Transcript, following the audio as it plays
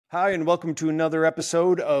Hi, and welcome to another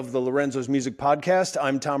episode of the Lorenzo's Music Podcast.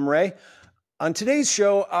 I'm Tom Ray. On today's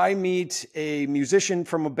show, I meet a musician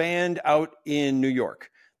from a band out in New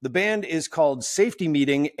York. The band is called Safety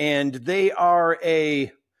Meeting, and they are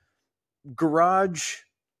a garage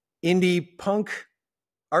indie punk,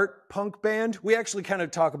 art punk band. We actually kind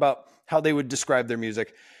of talk about how they would describe their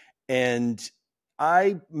music. And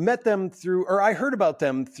I met them I heard about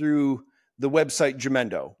them through the website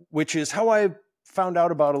Jamendo, which is how I found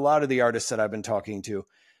out about a lot of the artists that I've been talking to.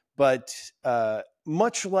 But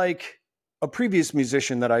much like a previous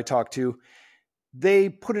musician that I talked to, they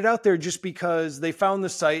put it out there just because they found the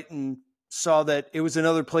site and saw that it was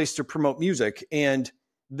another place to promote music. And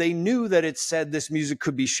they knew that it said this music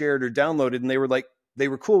could be shared or downloaded. And they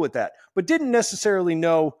were cool with that, but didn't necessarily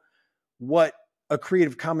know what a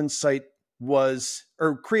Creative Commons site was,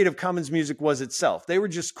 or Creative Commons music was itself. They were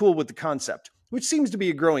just cool with the concept, which seems to be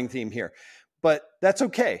a growing theme here. But that's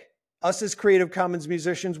okay. Us as Creative Commons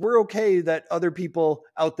musicians, we're okay that other people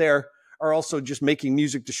out there are also just making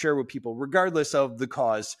music to share with people, regardless of the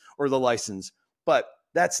cause or the license. But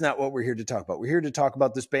that's not what we're here to talk about. We're here to talk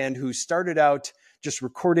about this band who started out just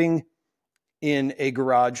recording in a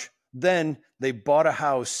garage. Then they bought a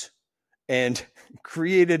house and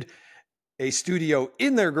created a studio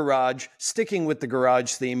in their garage, sticking with the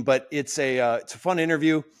garage theme. But it's a fun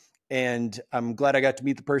interview. And I'm glad I got to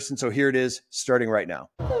meet the person. So here it is, starting right now.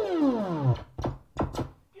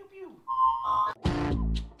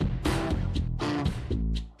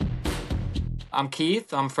 I'm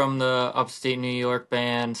Keith. I'm from the Upstate New York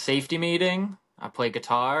band Safety Meeting. I play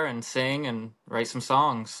guitar and sing and write some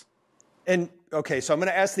songs. And okay, so I'm going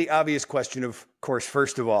to ask the obvious question, of course,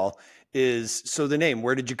 first of all, so the name,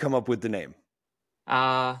 where did you come up with the name?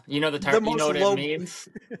 You know the term, you know what it means?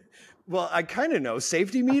 Well, I kind of know.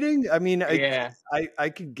 Safety Meeting? I mean, yeah. I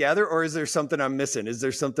could gather, or is there something I'm missing? Is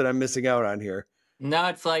there something I'm missing out on here? No,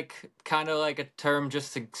 it's like kind of like a term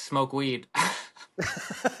just to smoke weed.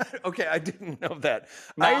 Okay, I didn't know that.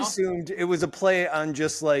 No? I assumed it was a play on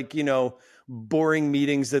just like, boring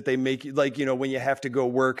meetings that they make, like, when you have to go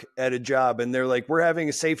work at a job and they're like, we're having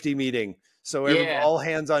a safety meeting. So all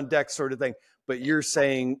hands on deck sort of thing. But you're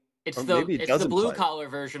saying... It's the blue collar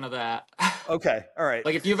version of that. Okay. All right.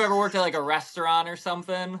 Like if you've ever worked at like a restaurant or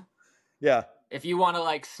something. Yeah. If you want to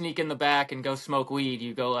like sneak in the back and go smoke weed,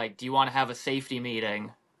 you go like, do you want to have a safety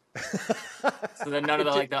meeting? So then none of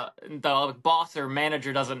the boss or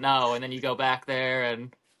manager doesn't know. And then you go back there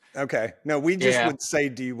and. Okay. No, we just would say,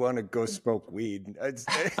 do you want to go smoke weed?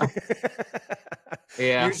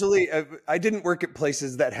 Yeah. Usually I didn't work at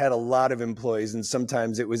places that had a lot of employees, and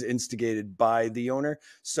sometimes it was instigated by the owner.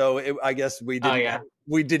 So I guess we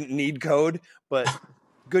didn't need code, but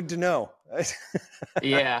good to know.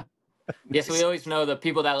 Yeah. Yes, we always know the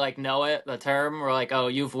people that like know it, the term, we're like, oh,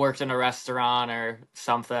 you've worked in a restaurant or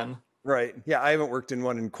something. Right. Yeah, I haven't worked in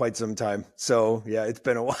one in quite some time. So, yeah, it's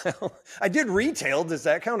been a while. I did retail. Does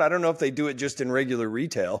that count? I don't know if they do it just in regular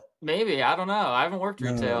retail. Maybe. I don't know. I haven't worked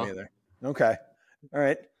retail. No, either. Okay. All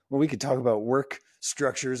right. Well, we could talk about work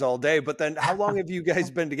structures all day, but then how long have you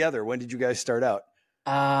guys been together? When did you guys start out?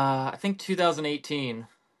 I think 2018.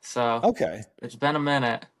 So okay, it's been a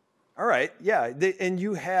minute. All right. Yeah. And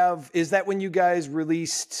is that when you guys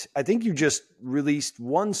released, I think you just released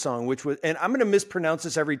one song, which was, and I'm going to mispronounce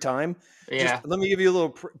this every time. Yeah. Let me give you a little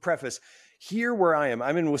preface. Here where I'm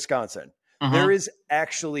in Wisconsin. Uh-huh. There is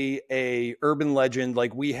actually a urban legend.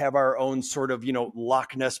 Like we have our own sort of,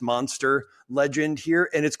 Loch Ness monster legend here,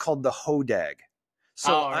 and it's called the Hodag.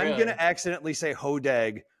 So really? I'm going to accidentally say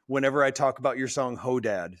Hodag whenever I talk about your song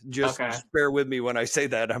Hodad. Just bear with me when I say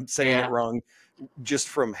that. I'm saying it wrong just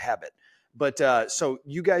from habit. But so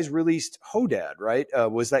you guys released Hodad, right?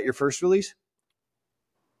 Was that your first release?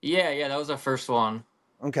 Yeah, that was our first one.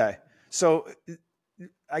 Okay. So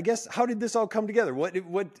I guess, how did this all come together?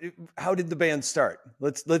 How did the band start?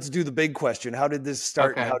 Let's do the big question. How did this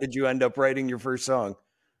start? Okay. And how did you end up writing your first song?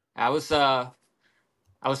 I was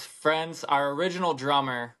friends. Our original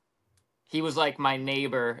drummer, he was like my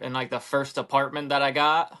neighbor in like the first apartment that I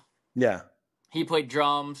got. Yeah. He played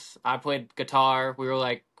drums. I played guitar. We were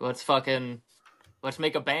like, let's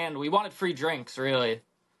make a band. We wanted free drinks, really.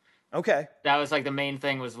 Okay. That was like the main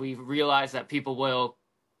thing, was we realized that people will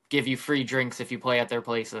give you free drinks if you play at their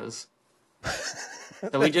places.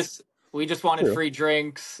 So we just wanted free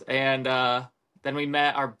drinks, and then we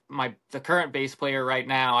met the current bass player right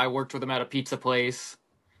now. I worked with him at a pizza place,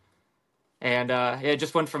 and it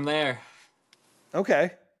just went from there.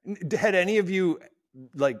 Okay. Had any of you,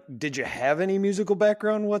 did you have any musical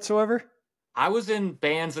background whatsoever? I was in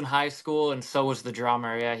bands in high school, and so was the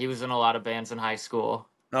drummer. Yeah, he was in a lot of bands in high school.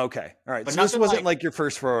 Okay. All right. But So this nothing wasn't like your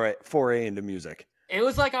first foray into music. it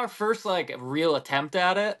was like our first like real attempt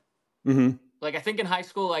at it. Mm-hmm. Like I think in high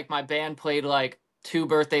school, like my band played like 2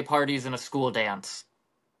 birthday parties and a school dance.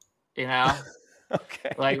 You know,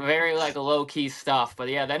 Okay. like very like low key stuff. But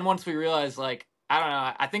yeah, then once we realized, like I don't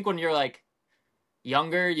know, I think when you're like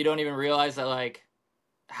younger, you don't even realize that like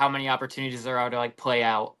how many opportunities there are to like play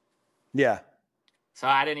out. Yeah. So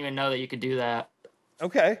I didn't even know that you could do that.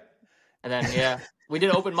 Okay. And then yeah, we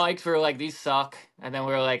did open mics. We were like, these suck. And then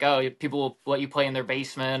we were like, oh, people will let you play in their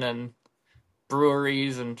basement and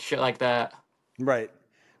breweries and shit like that. Right.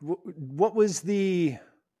 What was the?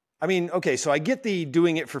 I mean, okay, so I get the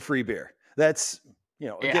doing it for free beer. That's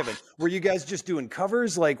a given. Were you guys just doing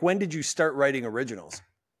covers? Like, when did you start writing originals?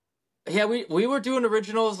 Yeah, we were doing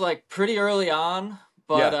originals like pretty early on,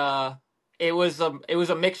 but it was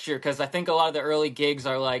a mixture because I think a lot of the early gigs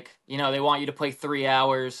are like, they want you to play 3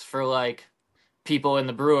 hours for like people in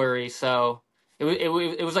the brewery, so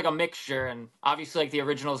it was like a mixture, and obviously like the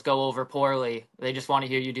originals go over poorly. They just want to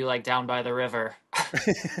hear you do like Down by the River.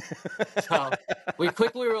 So we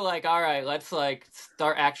quickly were like, all right, let's like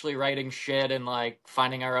start actually writing shit and like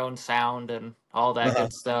finding our own sound and all that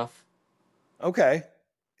good stuff. Okay.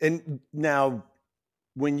 And now,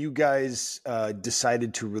 when you guys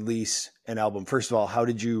decided to release an album, first of all, how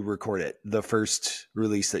did you record it? The first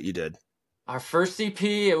release that you did? Our first EP,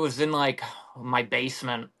 it was in like my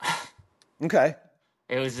basement. Okay.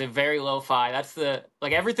 It was a very lo-fi. That's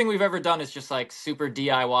like everything we've ever done is just like super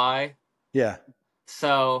DIY. Yeah.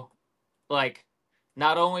 So like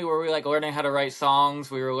not only were we like learning how to write songs,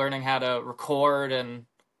 we were learning how to record and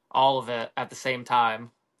all of it at the same time.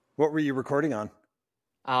 What were you recording on?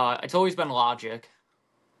 It's always been Logic.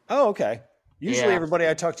 Oh, okay. Usually everybody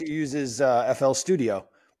I talk to uses FL Studio.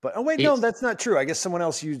 But, oh, wait, no, that's not true. I guess someone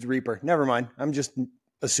else used Reaper. Never mind. I'm just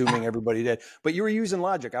assuming everybody did. But you were using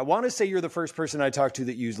Logic. I want to say you're the first person I talked to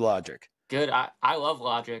that used Logic. Good. I love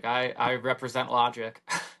Logic. I represent Logic.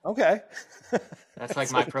 Okay. That's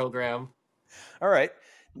like my program. All right.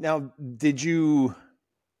 Now, did you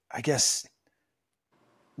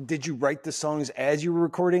write the songs as you were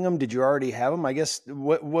recording them? Did you already have them? I guess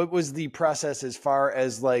what was the process as far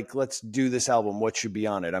as like, let's do this album, what should be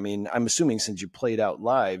on it? I mean, I'm assuming since you played out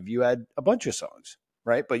live, you had a bunch of songs,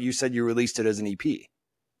 right? But you said you released it as an EP.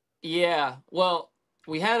 Yeah. Well,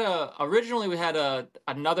 originally we had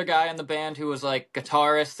another guy in the band who was like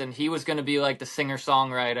guitarist, and he was going to be like the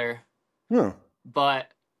singer-songwriter. But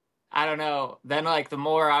I don't know. Then like the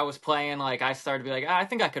more I was playing, like I started to be like, I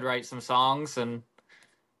think I could write some songs, and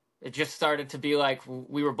it just started to be like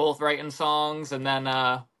we were both writing songs, and then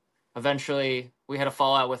eventually we had a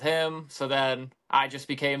fallout with him, so then I just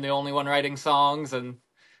became the only one writing songs, and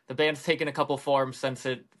the band's taken a couple forms since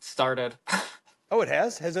it started. Oh, it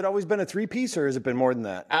has? Has it always been a 3-piece, or has it been more than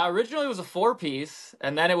that? Originally it was a 4-piece,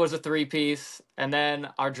 and then it was a 3-piece, and then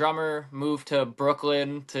our drummer moved to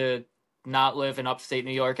Brooklyn to not live in upstate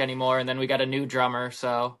New York anymore, and then we got a new drummer,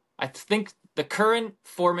 so I think the current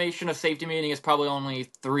formation of Safety Meeting is probably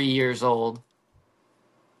only 3 years old.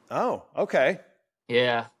 Oh, okay.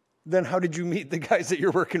 Yeah. Then how did you meet the guys that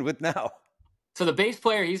you're working with now? So the bass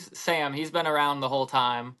player, he's Sam. He's been around the whole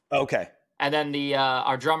time. Okay. And then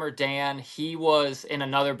our drummer, Dan, he was in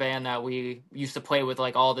another band that we used to play with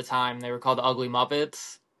like all the time. They were called the Ugly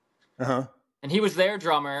Muppets. Uh-huh. And he was their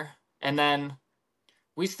drummer. And then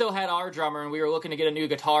we still had our drummer, and we were looking to get a new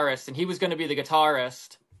guitarist, and he was going to be the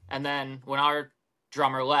guitarist. And then when our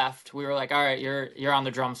drummer left, we were like, all right, you're on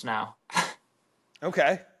the drums now.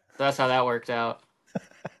 Okay. So that's how that worked out.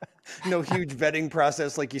 No huge vetting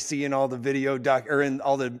process like you see in all the video or in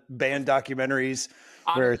all the band documentaries.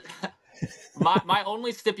 Where my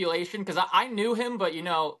only stipulation, because I knew him, but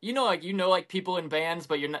like people in bands,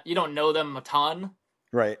 but you don't know them a ton.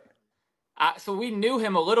 Right. So we knew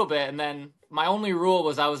him a little bit, and then my only rule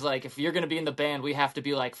was I was like, if you're going to be in the band, we have to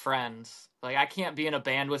be like friends. Like I can't be in a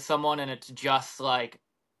band with someone and it's just like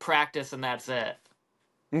practice and that's it.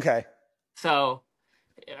 Okay. So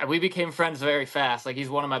we became friends very fast. Like he's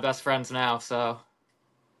one of my best friends now, so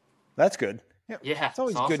that's good. Yeah, it's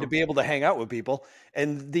always good to be able to hang out with people.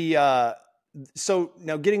 And so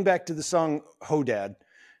now getting back to the song Hodad,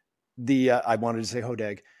 I wanted to say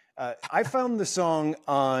Hodag. I found the song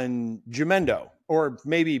on Jamendo, or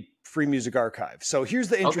maybe Free Music Archive. So here's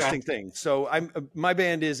the interesting thing. So my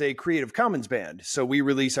band is a Creative Commons band, so we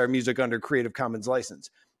release our music under Creative Commons license.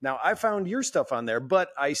 Now I found your stuff on there, but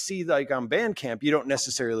I see like on Bandcamp you don't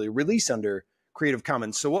necessarily release under Creative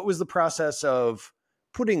Commons. So what was the process of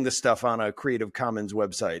putting the stuff on a Creative Commons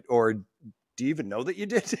website, or do you even know that you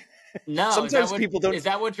did? No. Sometimes people don't. Is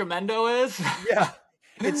that what Jamendo is? Yeah.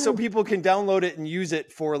 It's so people can download it and use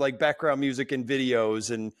it for like background music and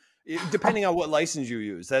videos, and depending on what license you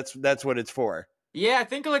use, that's what it's for. Yeah, I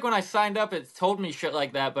think like when I signed up, it told me shit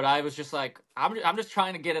like that, but I was just like, I'm just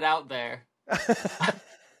trying to get it out there.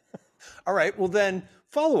 All right. Well, then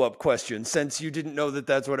follow-up question, since you didn't know that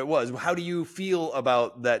that's what it was. How do you feel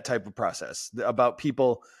about that type of process? About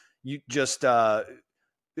people, you just, I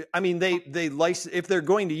mean, they license, if they're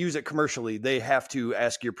going to use it commercially, they have to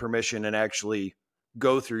ask your permission and actually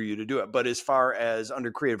go through you to do it. But as far as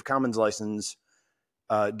under Creative Commons license,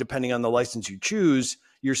 depending on the license you choose,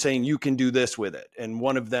 you're saying you can do this with it. And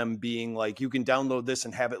one of them being like, you can download this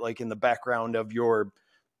and have it like in the background of your,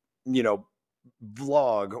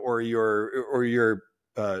 vlog or your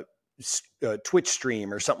Twitch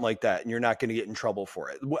stream or something like that. And you're not going to get in trouble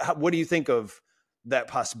for it. What do you think of that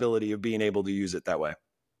possibility of being able to use it that way?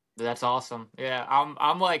 That's awesome. Yeah,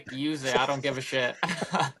 I'm like, use it. I don't give a shit.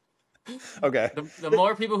 Okay. The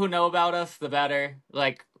more people who know about us, the better.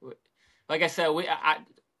 Like I said,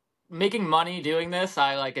 making money doing this,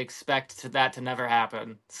 I like expect that to never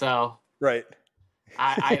happen. So right.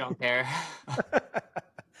 I don't care.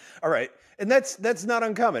 All right. And that's not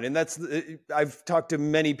uncommon. And I've talked to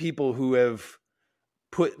many people who have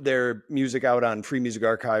put their music out on Free Music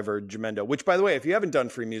Archive or Jamendo, which, by the way, if you haven't done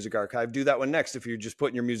Free Music Archive, do that one next. If you're just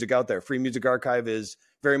putting your music out there, Free Music Archive is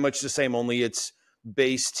very much the same, only it's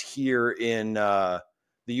based here in the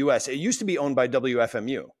US. It used to be owned by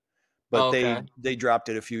WFMU, but they dropped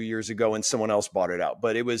it a few years ago and someone else bought it out.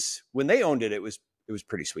 But it was, when they owned it, it was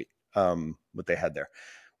pretty sweet, what they had there.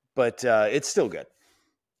 But it's still good.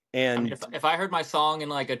 And I mean, if I heard my song in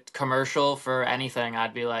like a commercial for anything,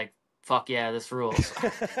 I'd be like, fuck yeah, this rules.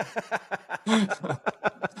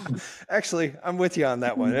 Actually, I'm with you on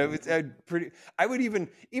that one. I would even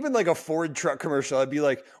like a Ford truck commercial. I'd be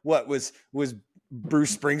like, what was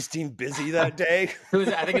Bruce Springsteen busy that day?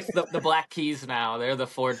 I think it's the Black Keys now. They're the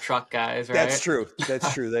Ford truck guys, right? That's true.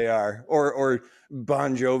 That's true. They are. Or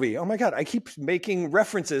Bon Jovi. Oh my God. I keep making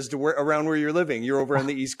references to around where you're living. You're over on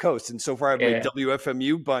the East Coast. And so far I've made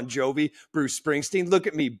WFMU, Bon Jovi, Bruce Springsteen. Look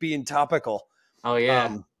at me being topical. Oh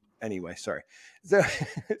yeah. Anyway, sorry.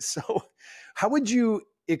 So how would you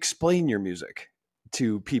explain your music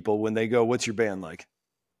to people when they go, what's your band like?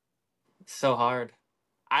 So hard.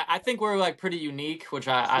 I think we're like pretty unique, which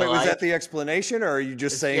I Wait, like. Was that the explanation, or are you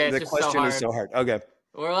just saying the question is so hard? Okay.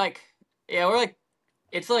 We're like,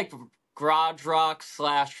 it's like garage rock /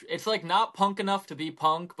 it's like not punk enough to be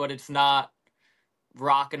punk, but it's not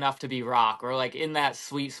rock enough to be rock. We're like in that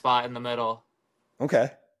sweet spot in the middle.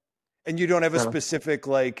 Okay. And you don't have a specific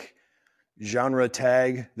like genre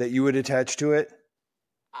tag that you would attach to it?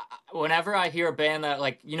 Whenever I hear a band that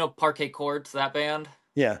like, Parquet Courts, that band?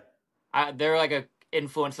 Yeah. They're like a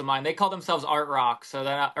influence of mine. They call themselves art rock,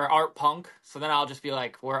 or art punk. So then I'll just be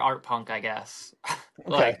like, we're art punk, I guess.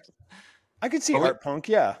 Okay. I could see art punk,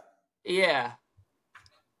 yeah. Yeah.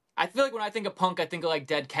 I feel like when I think of punk, I think of like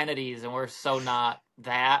Dead Kennedys, and we're so not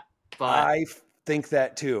that. But I think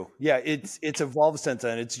that too. Yeah, it's evolved since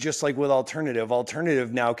then. It's just like with alternative.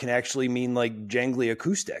 Alternative now can actually mean like jangly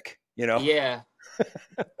acoustic, Yeah.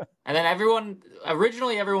 And then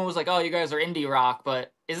originally everyone was like, "Oh, you guys are indie rock,"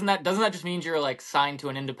 but doesn't that just mean you're like signed to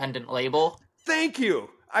an independent label? Thank you.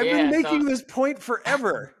 I've been making this point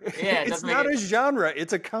forever. Yeah, it's not a genre;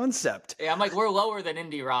 it's a concept. Yeah, I'm like, we're lower than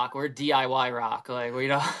indie rock. We're DIY rock, like we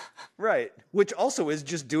don't. Right, which also is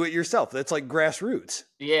just do it yourself. That's like grassroots.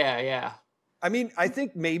 Yeah. I mean, I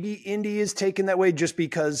think maybe indie is taken that way just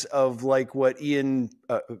because of like what Ian.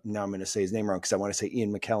 Now I'm going to say his name wrong because I want to say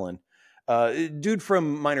Ian McKellen. Dude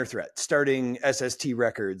from Minor Threat, starting SST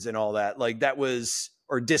Records and all that, like that was,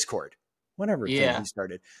 or Discord, whatever thing he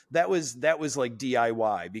started. That was like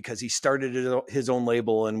DIY because he started his own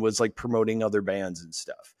label and was like promoting other bands and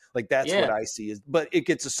stuff. Like that's what I see but it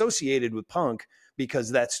gets associated with punk because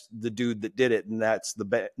that's the dude that did it and that's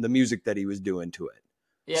the music that he was doing to it.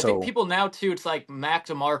 Yeah, I think people now too. It's like Mac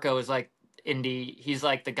DeMarco is like indie. He's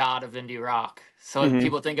like the god of indie rock. So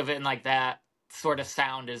people think of it in like that sort of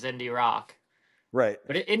sound as indie rock. Right.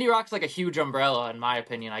 But indie rock's like a huge umbrella in my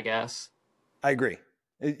opinion, I guess. I agree.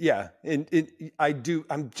 Yeah. And I do.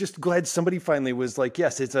 I'm just glad somebody finally was like,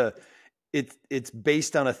 yes, it's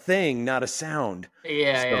based on a thing, not a sound.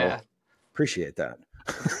 Yeah. Appreciate that.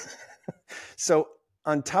 So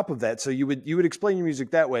on top of that, so you would explain your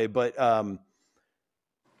music that way, but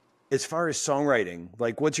as far as songwriting,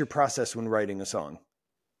 like what's your process when writing a song?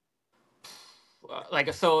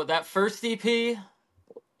 So that first EP,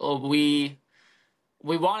 we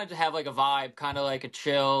wanted to have like a vibe, kind of like a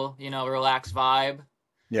chill, relaxed vibe.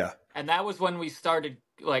 Yeah. And that was when we started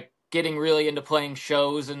like getting really into playing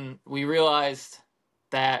shows, and we realized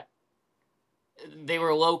that they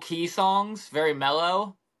were low-key songs, very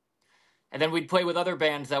mellow. And then we'd play with other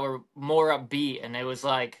bands that were more upbeat, and it was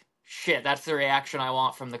like, shit, that's the reaction I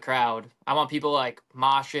want from the crowd. I want people like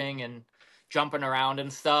moshing and jumping around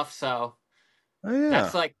and stuff. So Oh yeah.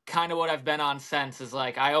 that's like kind of what I've been on since, is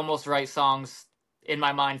like I almost write songs in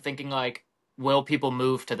my mind thinking like, will people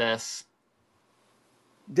move to this?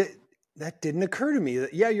 That didn't occur to me.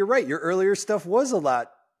 Yeah, you're right. Your earlier stuff was a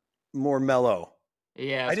lot more mellow.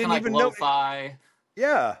 Yeah, I it's kind didn't of like even know. lo-fi.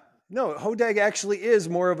 Yeah. No, Hodag actually is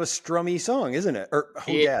more of a strummy song, isn't it? Or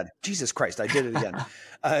Hodad. Yeah. Jesus Christ, I did it again.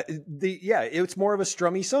 It's more of a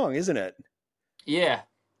strummy song, isn't it? Yeah.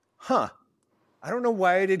 Huh. I don't know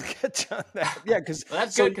why I didn't catch on that. Yeah, because Well,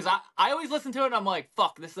 that's good, because I always listen to it and I'm like,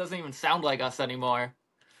 fuck, this doesn't even sound like us anymore.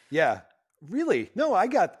 Yeah. Really? No, I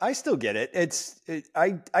still get it.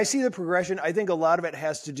 I see the progression. I think a lot of it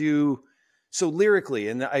has to do so lyrically,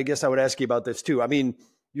 and I guess I would ask you about this too. I mean,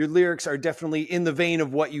 your lyrics are definitely in the vein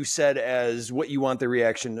of what you said as what you want the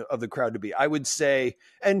reaction of the crowd to be. I would say,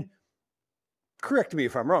 and correct me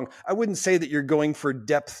if I'm wrong, I wouldn't say that you're going for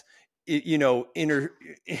depth,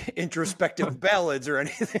 introspective ballads or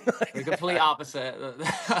anything like The that. complete opposite.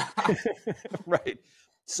 Right.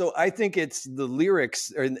 So I think it's the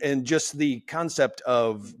lyrics and just the concept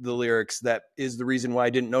of the lyrics that is the reason why I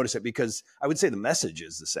didn't notice it, because I would say the message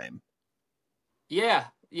is the same. Yeah.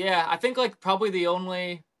 I think like probably the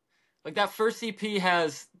only, like that first EP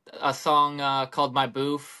has a song called My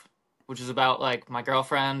Boof, which is about like my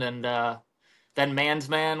girlfriend, and then Man's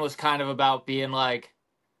Man was kind of about being like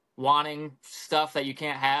wanting stuff that you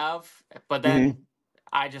can't have, but then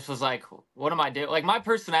I just was like, what am I doing? Like my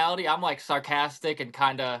personality, I'm like sarcastic and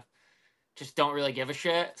kind of just don't really give a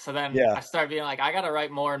shit. So then Yeah. I started being like, I gotta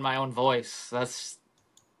write more in my own voice. That's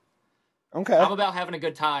Okay. I'm about having a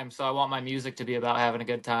good time, so I want my music to be about having a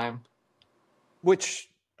good time. Which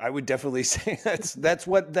I would definitely say that's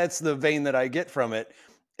the vein that I get from it.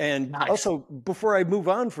 And Nice. also, before I move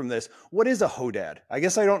on from this, what is a Hodad? I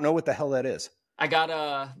guess I don't know what the hell that is. I got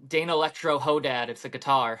a Dane Electro Hodad. It's a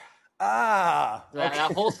guitar. Ah, okay.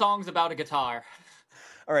 That whole song's about a guitar.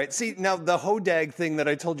 All right. See, now the Hodag thing that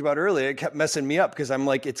I told you about earlier, it kept messing me up because I'm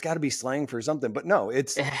like, it's got to be slang for something. But no,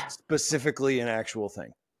 it's specifically an actual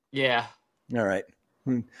thing. Yeah. All right.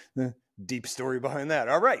 Deep story behind that.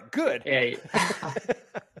 All right. Good. Yeah.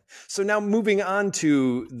 So now moving on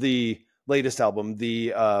to the latest album,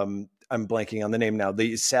 I'm blanking on the name now.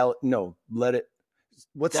 What's the new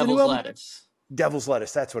Devil's album? Lettuce. Devil's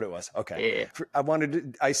Lettuce. That's what it was. Okay. Yeah.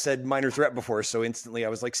 I said Miner's Rep before, so instantly I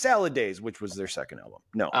was like Salad Days, which was their second album.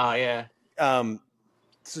 No. Oh, yeah.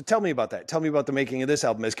 So tell me about that. Tell me about the making of this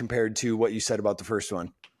album as compared to what you said about the first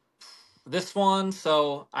one. This one,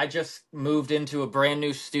 so I just moved into a brand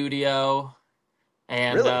new studio,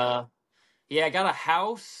 and Really? I got a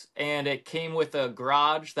house, and it came with a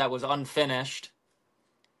garage that was unfinished.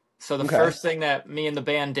 So the first thing that me and the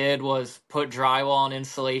band did was put drywall and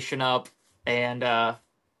insulation up, and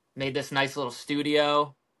made this nice little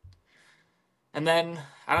studio. And then,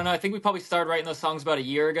 I don't know, I think we probably started writing those songs about a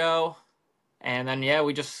year ago. And then,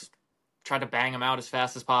 we just tried to bang them out as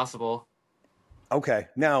fast as possible. Okay.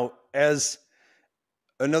 Now, as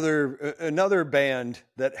another band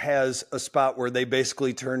that has a spot where they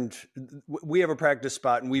basically we have a practice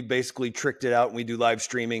spot and we basically tricked it out, and we do live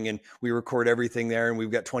streaming and we record everything there, and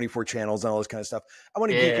we've got 24 channels and all this kind of stuff. I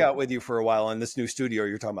want to geek out with you for a while on this new studio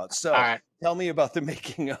you're talking about. So Tell me about the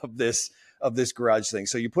making of this garage thing.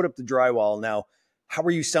 So you put up the drywall. Now, how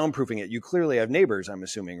are you soundproofing it? You clearly have neighbors, I'm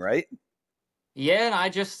assuming, right? Yeah, and I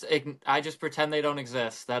just pretend they don't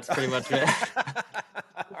exist. That's pretty much it.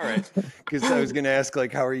 All right. Because I was going to ask,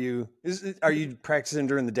 like, how are you? Are you practicing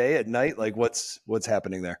during the day, at night? Like, what's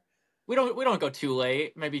happening there? We don't go too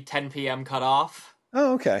late. Maybe 10 p.m. cut off.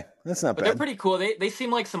 Oh, okay. That's not bad. But they're pretty cool. They seem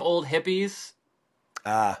like some old hippies.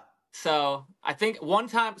 Ah. So I think one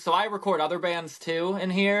time, so I record other bands too in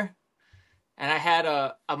here, and I had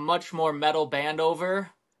a much more metal band over,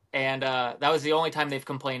 and that was the only time they've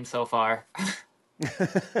complained so far.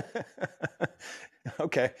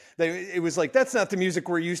 Okay. It was like, that's not the music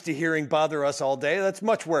we're used to hearing bother us all day. That's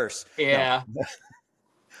much worse. Yeah. No.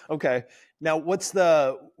 Okay. Now, what's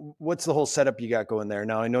the whole setup you got going there?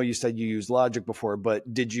 Now, I know you said you used Logic before,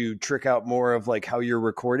 but did you trick out more of like how you're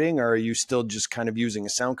recording, or are you still just kind of using a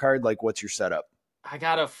sound card? Like, what's your setup? I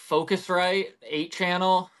got a Focusrite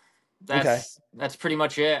 8-channel. That's pretty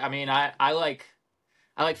much it. I mean, I like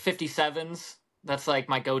 57s. That's like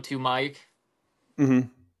my go-to mic. Mm-hmm.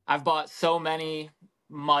 I've bought so many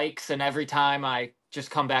mics, and every time I just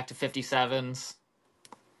come back to 57s.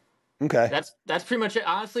 Okay. That's pretty much it.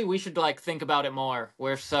 Honestly, we should like think about it more.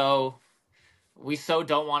 We're so we so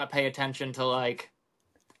don't want to pay attention to like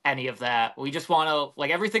any of that. We just want to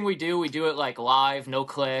like everything we do it like live, no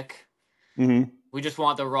click. Mm-hmm. We just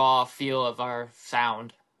want the raw feel of our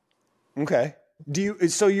sound. Okay.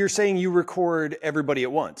 So you're saying you record everybody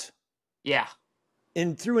at once? Yeah.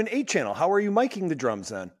 And through an 8-channel, how are you miking the drums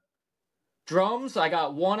then? Drums, I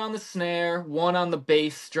got one on the snare, one on the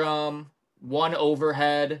bass drum, one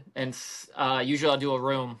overhead, and usually I'll do a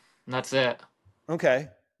room, and that's it. Okay.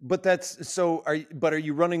 But are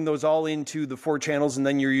you running those all into the 4 channels and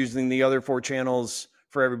then you're using the other 4 channels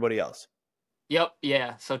for everybody else? Yep,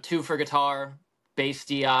 yeah. So 2 for guitar, bass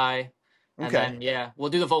DI, and then we'll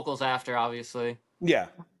do the vocals after, obviously. Yeah.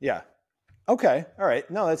 Okay. All right.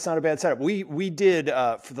 No, that's not a bad setup. We did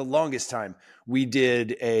for the longest time, we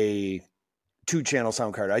did a 2-channel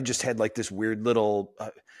sound card. I just had like this weird little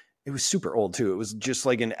it was super old too. It was just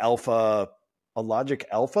like a Logic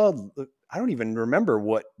Alpha. I don't even remember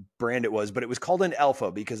what brand it was, but it was called an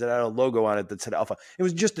Alpha because it had a logo on it that said Alpha. It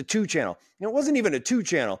was just a 2-channel. And it wasn't even a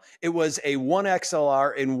 2-channel. It was a 1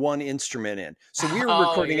 XLR and 1 instrument in. So we were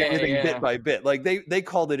recording everything bit by bit. Like they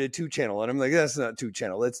called it a 2-channel. And I'm like, that's not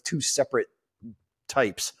 2-channel. That's 2 separate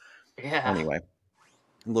types. Yeah. Anyway,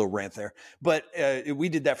 a little rant there. But we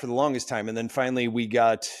did that for the longest time. And then finally we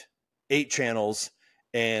got 8 channels.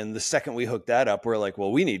 And the second we hooked that up, we're like,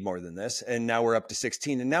 well, we need more than this. And now we're up to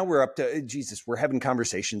 16. And now we're up to, Jesus, we're having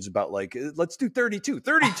conversations about like, let's do 32.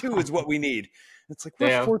 32 is what we need. It's like,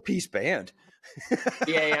 we're a 4-piece band.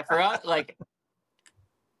 Yeah. For us, like,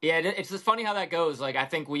 it's just funny how that goes. Like, I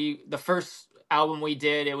think the first album we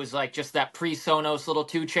did, it was like just that pre-Sonos little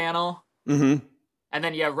 2-channel. Mm-hmm. And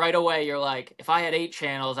then, right away, you're like, if I had 8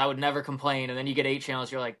 channels, I would never complain. And then you get 8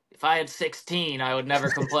 channels, you're like, if I had 16, I would never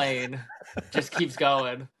complain. Just keeps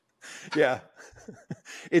going. Yeah.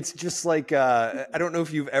 It's just like, I don't know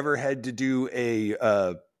if you've ever had to do you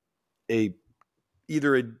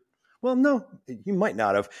might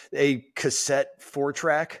not have, a cassette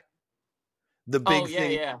 4-track. The big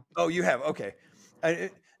thing. Yeah. Oh, you have? Okay.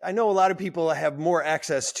 I know a lot of people have more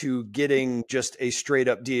access to getting just a straight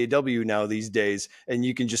up DAW now these days, and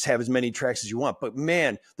you can just have as many tracks as you want. But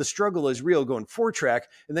man, the struggle is real going 4-track.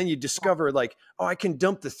 And then you discover like, oh, I can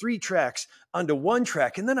dump the 3 tracks onto 1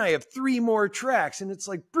 track. And then I have 3 more tracks. And it's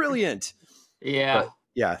like, brilliant. Yeah. But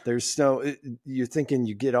yeah. You're thinking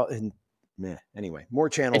you get all, and man, anyway, more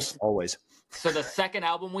channels always. So the second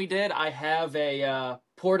album we did, I have a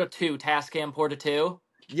Porta 2, Tascam Porta 2.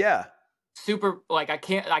 Yeah. Super, like,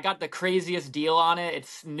 I got the craziest deal on it.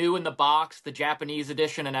 It's new in the box, the Japanese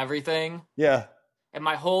edition and everything. Yeah. And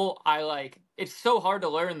it's so hard to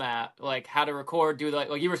learn that, like, how to record, do like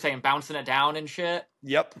you were saying, bouncing it down and shit.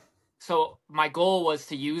 Yep. So my goal was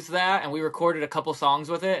to use that, and we recorded a couple songs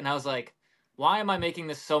with it, and I was like, why am I making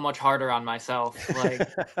this so much harder on myself? Like,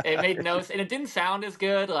 it made no sense, and it didn't sound as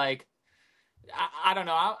good, like, I don't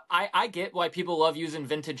know. I get why people love using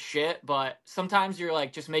vintage shit, but sometimes you're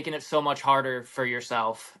like just making it so much harder for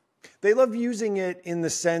yourself. They love using it in the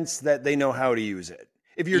sense that they know how to use it.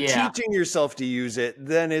 If you're teaching yourself to use it,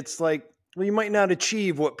 then it's like, well, you might not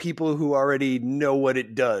achieve what people who already know what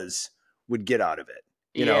it does would get out of it.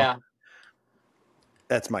 You know?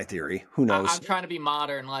 That's my theory. Who knows? I'm trying to be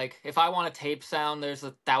modern. Like, if I want a tape sound, there's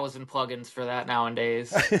 1,000 plugins for that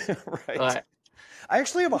nowadays. Right. But I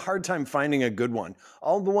actually have a hard time finding a good one.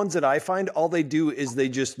 All the ones that I find, all they do is they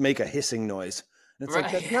just make a hissing noise. And it's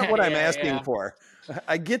like, that's not what I'm asking for.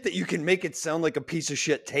 I get that you can make it sound like a piece of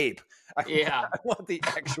shit tape. I want the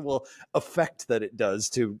actual effect that it does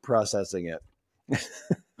to processing it.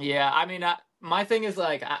 Yeah, I mean, my thing is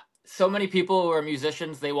like, so many people who are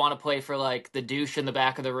musicians, they want to play for like the douche in the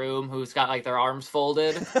back of the room who's got like their arms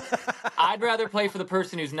folded. I'd rather play for the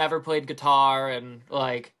person who's never played guitar and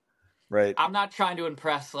like, right. I'm not trying to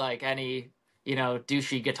impress like any,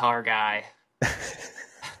 douchey guitar guy.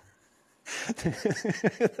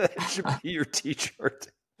 That should be your t-shirt.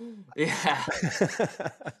 Yeah.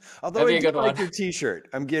 Although I do like your t-shirt.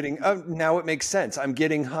 I'm getting, now it makes sense. I'm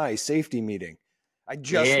getting high safety meeting. I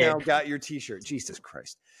just now got your t-shirt. Jesus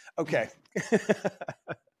Christ. Okay. All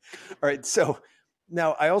right. So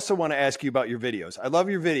now I also want to ask you about your videos. I love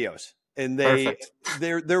your videos. And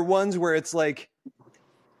they're ones where it's like,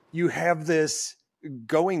 you have this,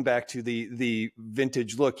 going back to the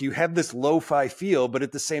vintage look, you have this lo-fi feel, but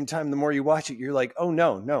at the same time, the more you watch it, you're like, oh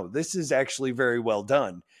no, this is actually very well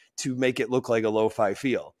done to make it look like a lo-fi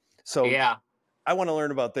feel. So yeah, I want to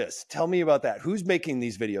learn about this. Tell me about that. Who's making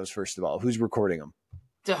these videos, first of all? Who's recording them?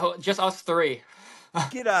 Just us 3.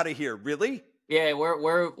 Get out of here. Really? Yeah,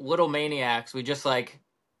 we're little maniacs. We just like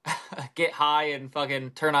get high and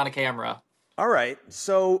fucking turn on a camera. All right.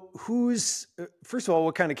 So first of all,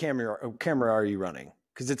 what kind of camera are you running?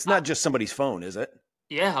 Because it's not just somebody's phone, is it?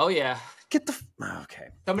 Yeah, oh yeah. Okay.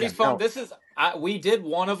 Somebody's Yeah, phone. no. This is we did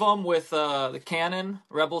one of them with the Canon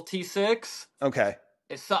Rebel T6. Okay.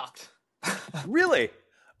 It sucked. Really?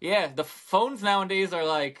 Yeah, the phones nowadays are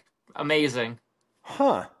like amazing.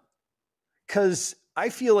 Huh. Because I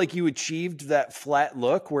feel like you achieved that flat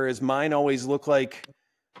look, whereas mine always look like.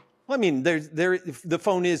 Well, I mean, the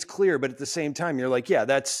phone is clear, but at the same time, you're like, yeah,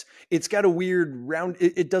 it's got a weird round.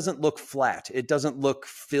 It doesn't look flat. It doesn't look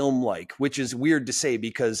film-like, which is weird to say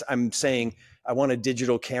because I'm saying I want a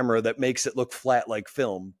digital camera that makes it look flat like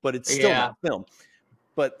film, but it's still not film.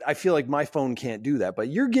 But I feel like my phone can't do that. But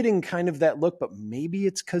you're getting kind of that look, but maybe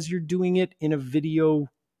it's because you're doing it in a video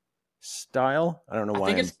style. I don't know why.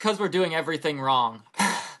 I think it's because we're doing everything wrong.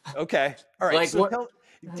 Okay. All right. Like So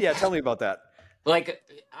tell me about that. Like,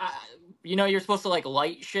 you're supposed to like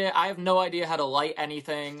light shit. I have no idea how to light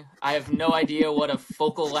anything. I have no idea what a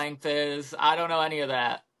focal length is. I don't know any of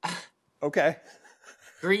that. Okay.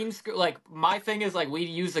 Like my thing is like we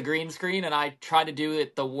use a green screen and I try to do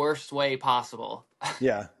it the worst way possible.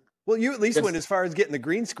 Yeah. Well, you at least went as far as getting the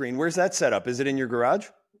green screen. Where's that set up? Is it in your garage?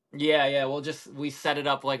 Yeah. We set it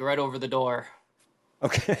up like right over the door.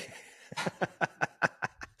 Okay.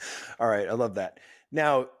 All right. I love that.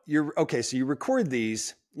 Now so you record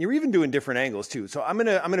these. You're even doing different angles too. So I'm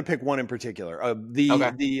gonna pick one in particular.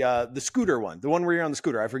 The scooter one, the one where you're on the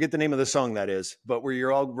scooter. I forget the name of the song that is, but where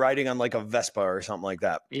you're all riding on like a Vespa or something like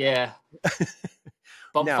that. Yeah.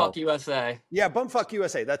 Bumfuck USA. Yeah, Bumfuck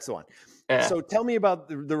USA. That's the one. Yeah. So tell me about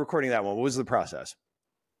the recording of that one. What was the process?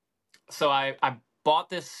 So I bought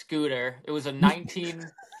this scooter. It was a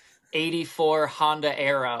 1984 Honda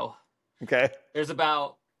Aero. Okay. There's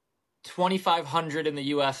about 2,500 in the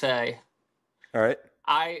USA. All right.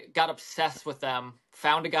 I got obsessed with them,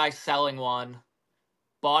 found a guy selling one,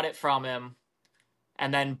 bought it from him,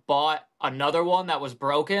 and then bought another one that was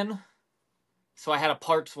broken. So I had a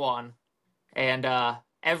parts one. And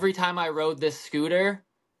every time I rode this scooter,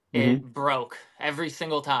 it broke every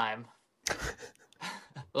single time.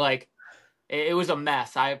 Like, it was a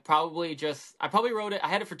mess. I probably rode it. I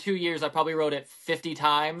had it for 2 years. I probably rode it 50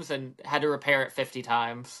 times and had to repair it 50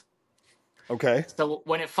 times. Okay. So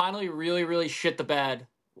when it finally really, really shit the bed,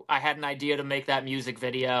 I had an idea to make that music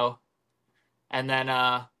video. And then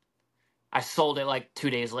I sold it like 2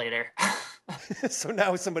 days later. So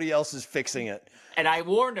now somebody else is fixing it. And I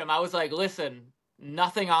warned him. I was like, listen,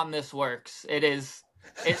 nothing on this works. It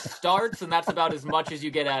starts and that's about as much as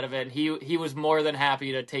you get out of it. And he was more than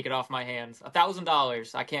happy to take it off my hands.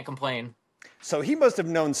 $1,000. I can't complain. So he must have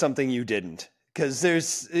known something you didn't. Because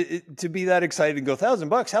to be that excited and go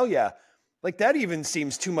 $1,000, hell yeah. Like that even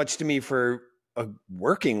seems too much to me for a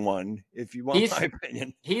working one, if you want my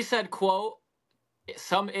opinion. He said, quote,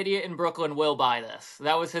 some idiot in Brooklyn will buy this.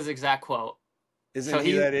 That was his exact quote. Isn't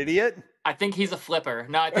he that idiot? I think he's a flipper.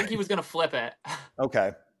 No, I think he was going to flip it.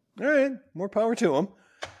 Okay. All right. More power to him.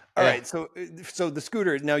 All right. So the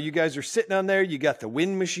scooter, now you guys are sitting on there. You got the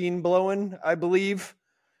wind machine blowing, I believe.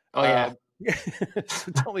 Oh, yeah.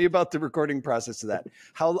 So tell me about the recording process of that.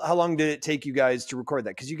 How long did it take you guys to record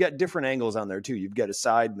that? Because you got different angles on there too. You've got a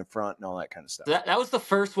side and a front and all that kind of stuff. That was the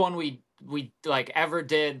first one we like ever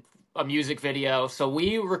did a music video. So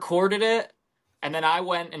we recorded it and then I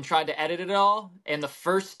went and tried to edit it all. And the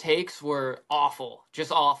first takes were awful,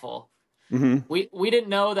 just awful. Mm-hmm. We didn't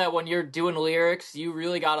know that when you're doing lyrics, you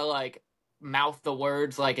really got to like mouth the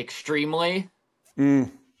words like extremely.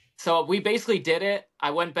 So we basically did it.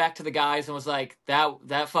 I went back to the guys and was like,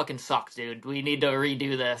 that fucking sucks, dude. We need to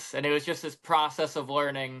redo this. And it was just this process of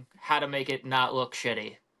learning how to make it not look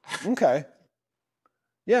shitty. Okay.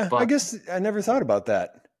 Yeah, I guess I never thought about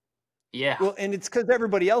that. Yeah. Well, and it's because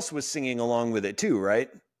everybody else was singing along with it too, right?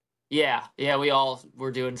 Yeah. Yeah, we all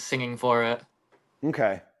were doing singing for it.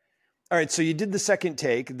 Okay. All right, so you did the second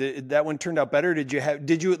take. That one turned out better.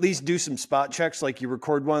 Did you at least do some spot checks, like you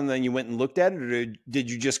record one, and then you went and looked at it, or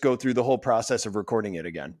did you just go through the whole process of recording it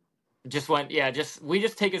again? We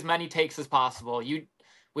just take as many takes as possible.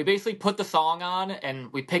 We basically put the song on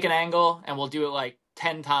and we pick an angle and we'll do it like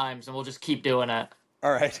 10 times and we'll just keep doing it.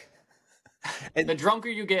 All right. And the drunker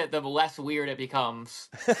you get, the less weird it becomes.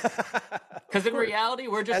 Because in reality,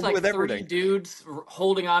 we're just like three dudes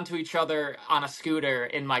holding on to each other on a scooter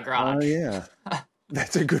in my garage. Oh, yeah.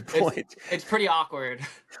 That's a good point. It's pretty awkward.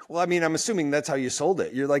 Well, I mean, I'm assuming that's how you sold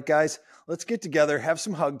it. You're like, guys, let's get together, have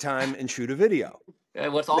some hug time, and shoot a video.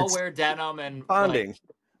 Let's all wear denim and bonding.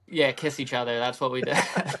 Kiss each other. That's what we did.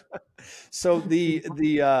 So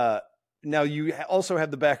now you also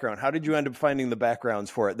have the background. How did you end up finding the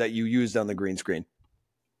backgrounds for it that you used on the green screen?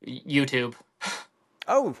 YouTube.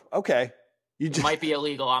 Oh, okay. It might be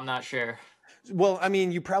illegal. I'm not sure. Well, I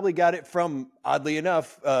mean, you probably got it from, oddly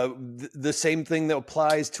enough, the same thing that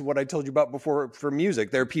applies to what I told you about before for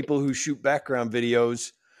music. There are people who shoot background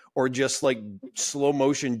videos or just like slow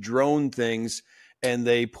motion drone things, and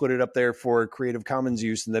they put it up there for Creative Commons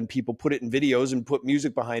use. And then people put it in videos and put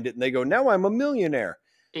music behind it, and they go, now I'm a millionaire.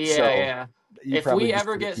 Yeah, so yeah. If we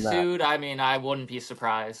ever get sued, I mean, I wouldn't be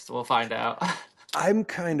surprised. We'll find out. I'm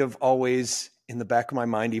kind of always in the back of my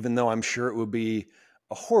mind, even though I'm sure it would be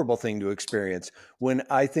a horrible thing to experience. When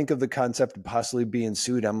I think of the concept of possibly being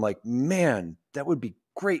sued, I'm like, man, that would be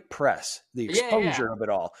great press. The exposure of it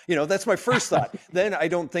all. That's my first thought. Then I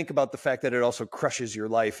don't think about the fact that it also crushes your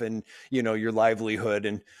life and, your livelihood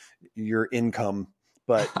and your income.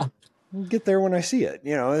 But we'll get there when I see it.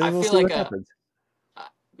 I we'll feel see like what happens.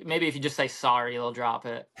 Maybe if you just say sorry, they'll drop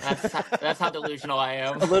it. That's how delusional I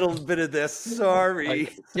am. A little bit of this. Sorry.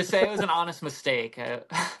 Just say it was an honest mistake.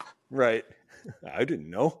 Right. I didn't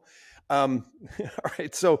know. All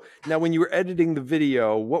right. So now, when you were editing the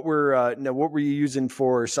video, what were you using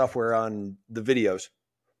for software on the videos?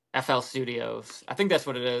 FL Studios. I think that's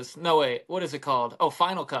what it is. No, wait. What is it called? Oh,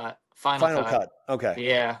 Final Cut. Final Cut. Okay.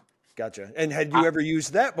 Yeah. Gotcha. And had you ever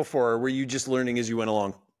used that before, or were you just learning as you went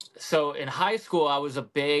along? So in high school, I was a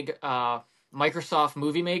big Microsoft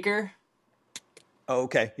Movie Maker. Oh,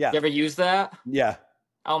 okay. Yeah. You ever use that? Yeah.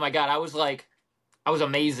 Oh my God. I was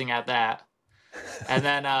amazing at that. And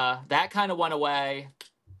then that kind of went away,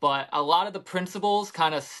 but a lot of the principles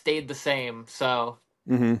kind of stayed the same. So,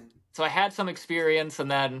 so I had some experience, and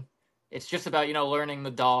then it's just about, learning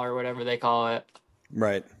the DAW or whatever they call it.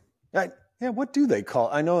 Right. Yeah. What do they call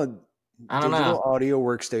it? I know digital audio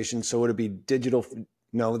workstation. So would it be digital?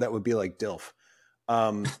 No, that would be like DILF.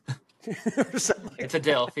 It's a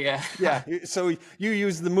DILF. Yeah. Yeah. So you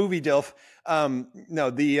use the movie DILF.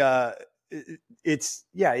 No,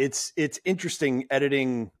 it's interesting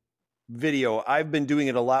editing video. I've been doing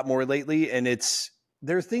it a lot more lately, and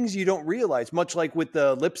there are things you don't realize, much like with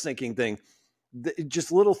the lip syncing thing,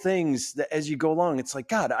 just little things that as you go along, it's like,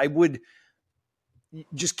 God, I would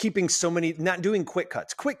just keeping so many, not doing quick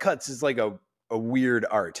cuts. Quick cuts is like a weird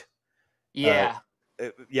art. Yeah.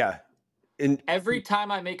 Yeah. And every time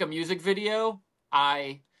I make a music video,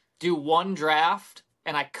 I do one draft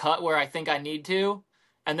and I cut where I think I need to.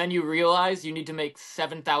 And then you realize you need to make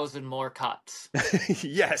 7,000 more cuts.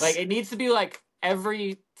 Yes. Like, it needs to be like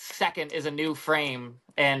every second is a new frame.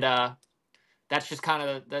 And that's kind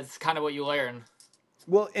of what you learn.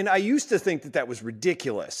 Well, and I used to think that was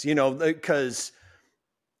ridiculous, because,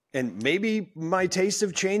 and maybe my tastes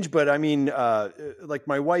have changed, but I mean, like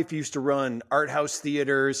my wife used to run art house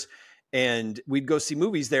theaters, and we'd go see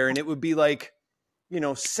movies there, and it would be like,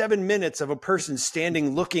 7 minutes of a person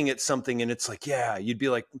standing looking at something, and it's like, yeah, you'd be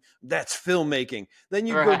like, that's filmmaking. Then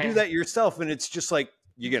you go do that yourself, and it's just like,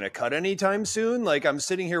 you gonna cut anytime soon? Like, I'm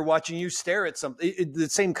sitting here watching you stare at something. The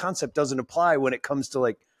same concept doesn't apply when it comes to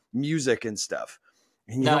like music and stuff.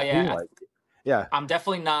 And yeah. I'm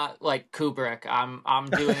definitely not like Kubrick. I'm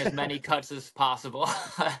doing as many cuts as possible.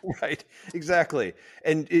 Right. Exactly.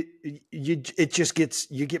 And it just gets,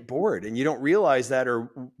 you get bored and you don't realize that,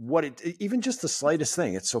 or even just the slightest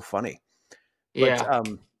thing. It's so funny. Yeah. But,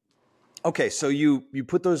 okay. So you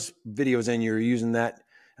put those videos in, you're using that.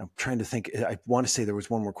 I'm trying to think. I want to say there was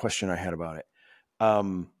one more question I had about it.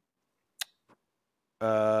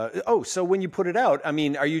 So when you put it out, I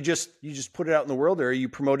mean, you just put it out in the world, or are you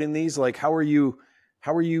promoting these? Like, how are you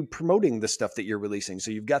promoting the stuff that you're releasing? So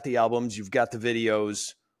you've got the albums, you've got the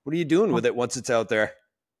videos. What are you doing with it once it's out there?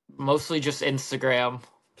 Mostly just Instagram.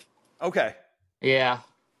 Okay. Yeah.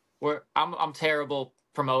 I'm terrible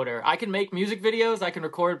promoter. I can make music videos, I can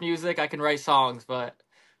record music, I can write songs, but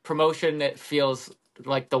promotion, it feels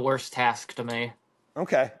like the worst task to me.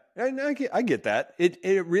 Okay. I get that.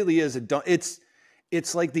 It really is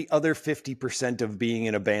it's like the other 50% of being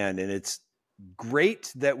in a band. And it's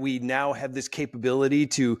great that we now have this capability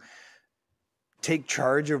to take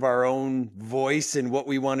charge of our own voice and what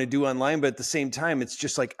we want to do online. But at the same time, it's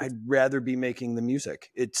just like, I'd rather be making the music.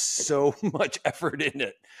 It's so much effort in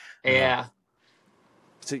it. Yeah.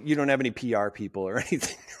 So you don't have any PR people or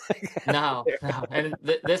anything like that? No. And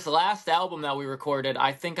this last album that we recorded,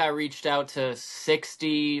 I think I reached out to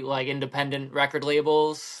 60 like independent record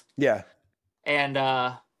labels. Yeah. And,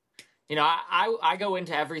 I go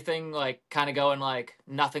into everything like kind of going like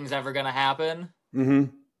nothing's ever going to happen.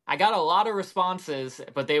 Mm-hmm. I got a lot of responses,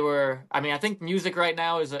 but I think music right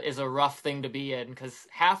now is a rough thing to be in, because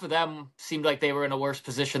half of them seemed like they were in a worse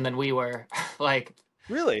position than we were. Like,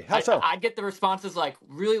 really? How so? I'd get the responses like,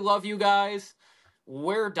 really love you guys.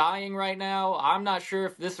 we're dying right now. I'm not sure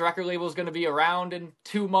if this record label is going to be around in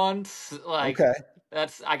 2 months. Like, Okay.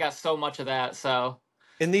 I got so much of that. So,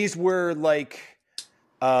 And these were like,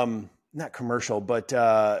 not commercial, but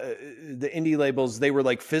the indie labels, they were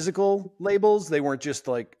like physical labels. They weren't just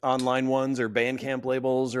like online ones or Bandcamp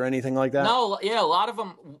labels or anything like that. no, yeah, a lot of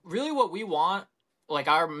them. Really, what we want, like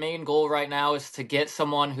our main goal right now, is to get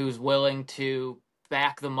someone who's willing to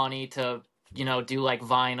back the money to, do like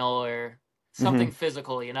vinyl or something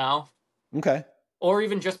physical, Okay. or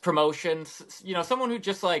even just promotions. Someone who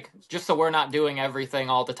just so we're not doing everything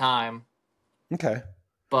all the time. Okay.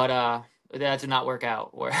 But that did not work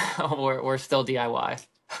out. We're still DIY.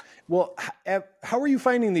 Well, how are you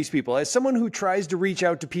finding these people? As someone who tries to reach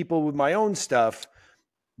out to people with my own stuff,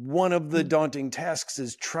 one of the daunting tasks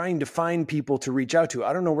is trying to find people to reach out to.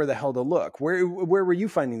 I don't know where the hell to look. Where were you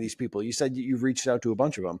finding these people? You said you've reached out to a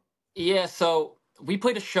bunch of them. Yeah, so we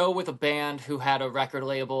played a show with a band who had a record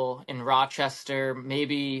label in Rochester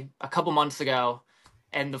maybe a couple months ago.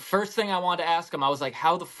 And the first thing I wanted to ask them, I was like,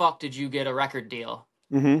 how the fuck did you get a record deal?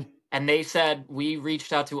 Mm-hmm. And they said, we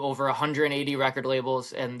reached out to over 180 record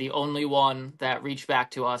labels, and the only one that reached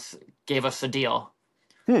back to us gave us a deal.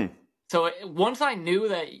 So once I knew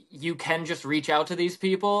that you can just reach out to these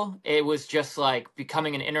people, it was just like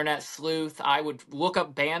becoming an internet sleuth. I would look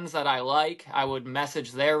up bands that I like. I would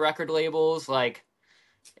message their record labels. Like,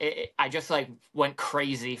 I just like went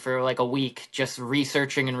crazy for like a week, just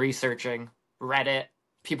researching and researching. Reddit.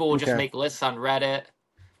 People will just make lists on Reddit.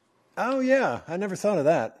 Oh yeah, I never thought of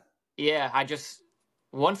that. Yeah,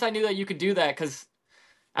 once I knew that you could do that, because,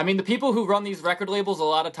 I mean, the people who run these record labels a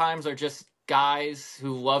lot of times are just guys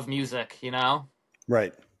who love music,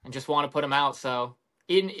 Right. and just want to put them out. So,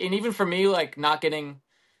 and even for me, like not getting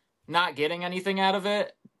anything out of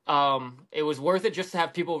it, it was worth it just to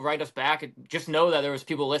have people write us back and just know that there was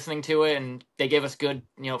people listening to it and they gave us good,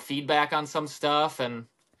 feedback on some stuff, and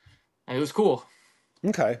it was cool.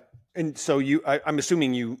 Okay. And so I'm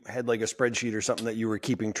assuming you had like a spreadsheet or something that you were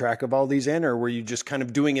keeping track of all these in, or were you just kind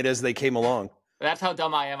of doing it as they came along? That's how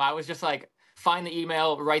dumb I am. I was just like, find the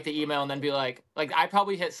email, write the email, and then be like I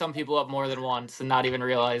probably hit some people up more than once and not even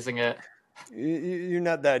realizing it. You're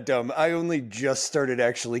not that dumb. I only just started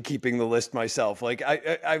actually keeping the list myself. Like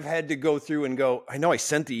I've had to go through and go, I know I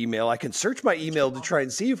sent the email. I can search my email to try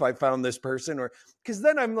and see if I found this person, or because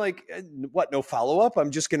then I'm like, what? No follow-up? I'm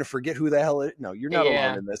just going to forget who the hell it is. No, you're not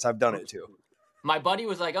alone in this. I've done it too. My buddy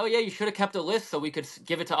was like, oh yeah, you should have kept a list so we could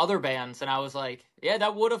give it to other bands. And I was like, yeah,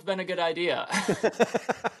 that would have been a good idea.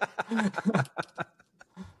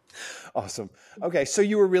 Awesome. Okay. So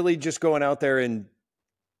you were really just going out there and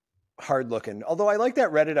hard looking. Although I like that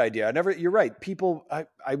Reddit idea. You're right. People,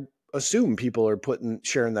 I assume people are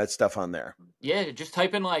sharing that stuff on there. Yeah. Just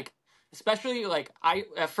type in like, especially like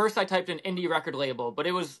at first I typed in indie record label, but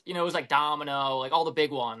it was, it was like Domino, like all the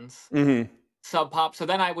big ones. Mm-hmm. Sub Pop. So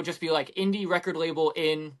then I would just be like indie record label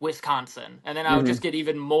in Wisconsin. And then I would just get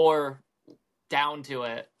even more down to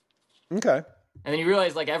it. Okay. And then you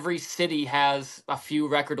realize like every city has a few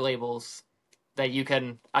record labels that you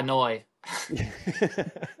can annoy.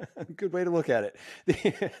 Good way to look at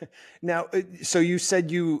it. Now, so you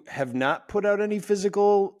said you have not put out any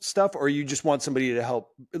physical stuff, or you just want somebody to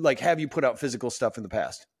help? Like, have you put out physical stuff in the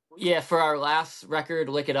past? Yeah, for our last record,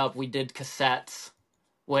 Lick It Up, we did cassettes,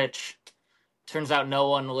 which turns out no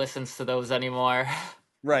one listens to those anymore.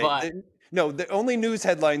 Right. But, no, the only news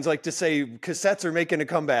headlines like to say cassettes are making a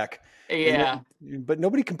comeback. Yeah. But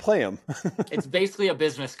nobody can play them. It's basically a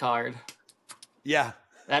business card. Yeah.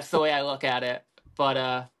 That's the way I look at it.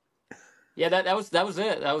 But yeah, that was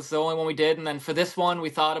it. That was the only one we did. And then for this one, we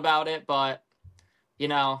thought about it, but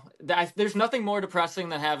there's nothing more depressing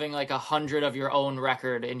than having like 100 of your own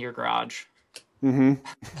record in your garage. Mm-hmm.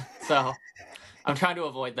 So I'm trying to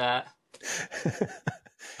avoid that.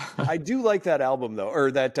 I do like that album though,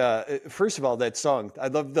 or that first of all, that song. I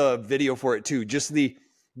love the video for it too. Just the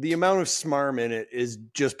amount of smarm in it is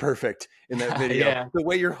just perfect in that video. Yeah. The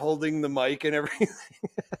way you're holding the mic and everything.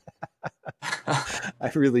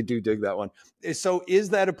 I really do dig that one. So is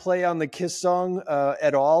that a play on the Kiss song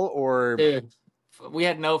at all, or? Dude, we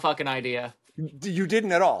had no fucking idea. You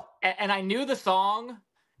didn't at all? And I knew the song,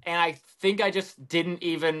 and I think we didn't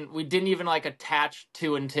even like attach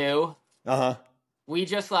 2 and 2. Uh-huh.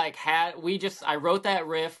 I wrote that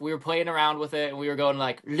riff, we were playing around with it, and we were going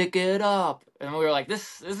like, lick it up. And we were like,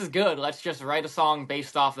 this is good. Let's just write a song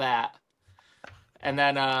based off that. And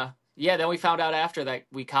then, then we found out after that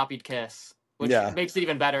we copied Kiss, which makes it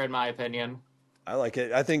even better in my opinion. I like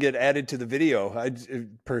it. I think it added to the video,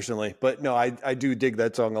 personally. But no, I do dig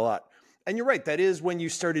that song a lot. And you're right. That is when you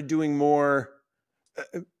started doing more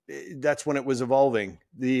that's when it was evolving,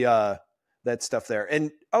 the that stuff there.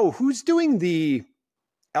 And who's doing the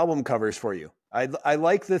album covers for you? I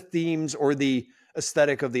like the themes or the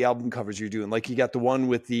aesthetic of the album covers you're doing. Like you got the one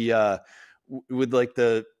with the with like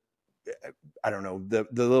the, I don't know, the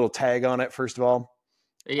little tag on it, first of all.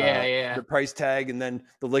 Yeah. The price tag, and then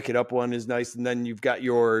the Lick It Up one is nice, and then you've got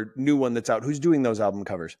your new one that's out. Who's doing those album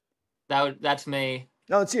covers? That's me.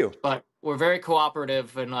 No, it's you. But we're very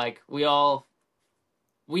cooperative, and like we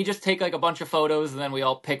just take like a bunch of photos, and then we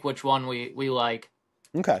all pick which one we like.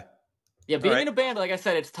 Okay. Yeah, being in a band, like I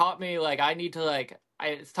said, it's taught me like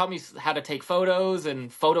it's taught me how to take photos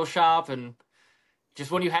and Photoshop, and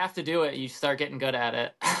just when you have to do it, you start getting good at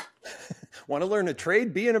it. Want to learn a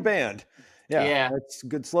trade? Be in a band. Yeah, that's a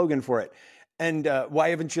good slogan for it. And why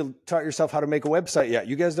haven't you taught yourself how to make a website yet?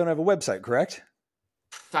 You guys don't have a website, correct?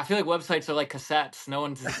 I feel like websites are like cassettes. No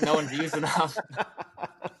one's using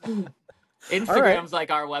them. Instagram's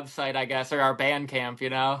like our website, I guess, or our Bandcamp, you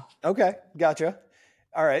know? Okay, gotcha.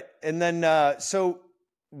 All right. And then, so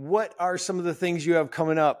what are some of the things you have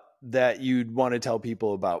coming up that you'd want to tell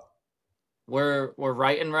people about? We're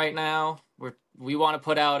writing right now. We want to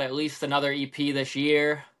put out at least another EP this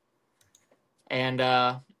year. And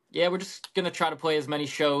we're just going to try to play as many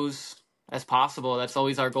shows as possible. That's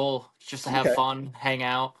always our goal. It's just to have fun, hang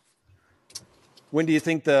out. When do you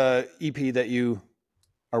think the EP that you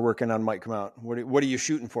are working on might come out? What are you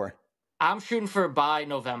shooting for? I'm shooting for by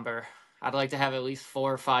November. I'd like to have at least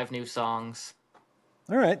 4 or 5 new songs.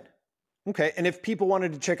 All right. Okay. And if people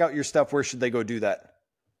wanted to check out your stuff, where should they go do that?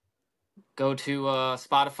 Go to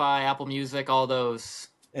Spotify, Apple Music, all those.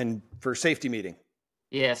 And for Safety Meeting?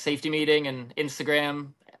 Yeah, Safety Meeting, and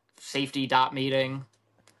Instagram, safety.meeting.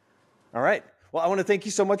 All right. Well, I want to thank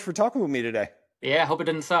you so much for talking with me today. Yeah, I hope it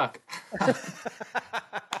didn't suck.